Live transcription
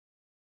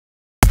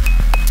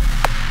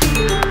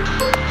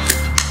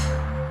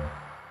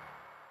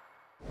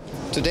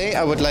Today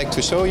I would like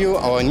to show you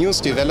our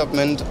newest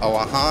development,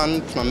 our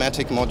Han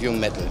Pneumatic Module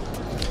Metal.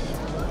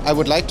 I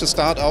would like to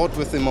start out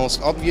with the most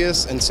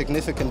obvious and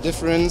significant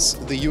difference,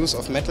 the use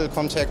of metal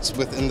contacts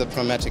within the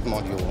pneumatic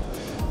module.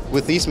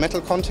 With these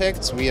metal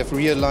contacts we have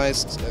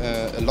realized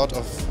a lot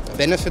of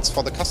benefits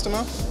for the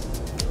customer.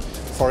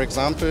 For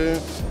example,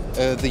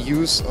 the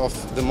use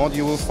of the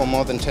module for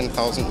more than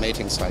 10,000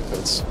 mating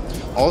cycles.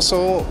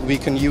 Also, we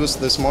can use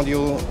this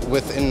module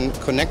within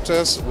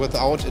connectors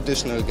without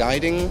additional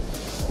guiding,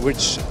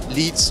 which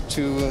leads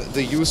to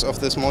the use of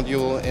this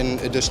module in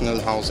additional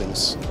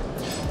housings.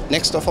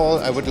 Next of all,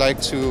 I would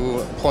like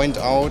to point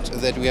out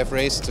that we have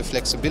raised the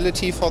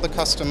flexibility for the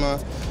customer.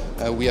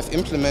 We have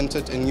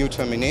implemented a new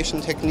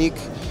termination technique.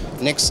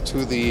 Next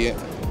to the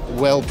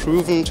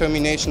well-proven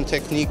termination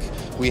technique,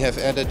 we have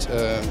added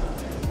a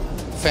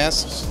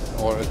fast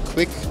or a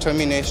quick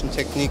termination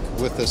technique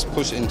with this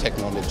push-in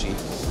technology.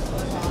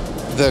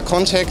 The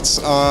contacts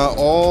are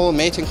all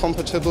mating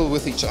compatible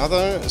with each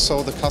other,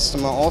 so the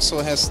customer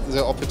also has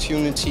the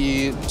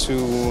opportunity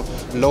to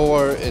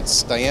lower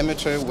its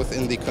diameter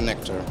within the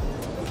connector.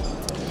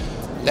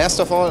 Last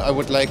of all, I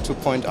would like to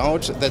point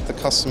out that the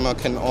customer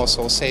can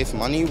also save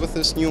money with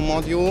this new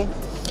module.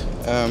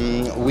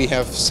 We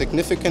have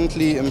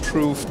significantly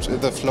improved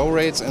the flow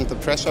rates and the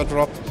pressure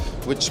drop,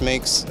 which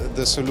makes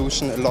the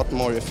solution a lot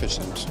more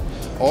efficient.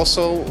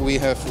 Also, we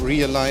have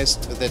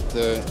realized that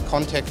the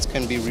contacts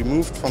can be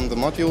removed from the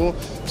module,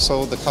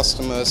 so the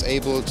customer is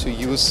able to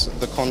use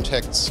the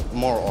contacts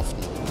more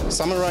often.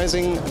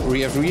 Summarizing,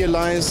 we have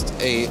realized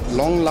a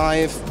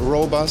long-life,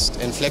 robust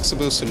and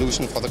flexible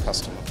solution for the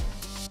customer.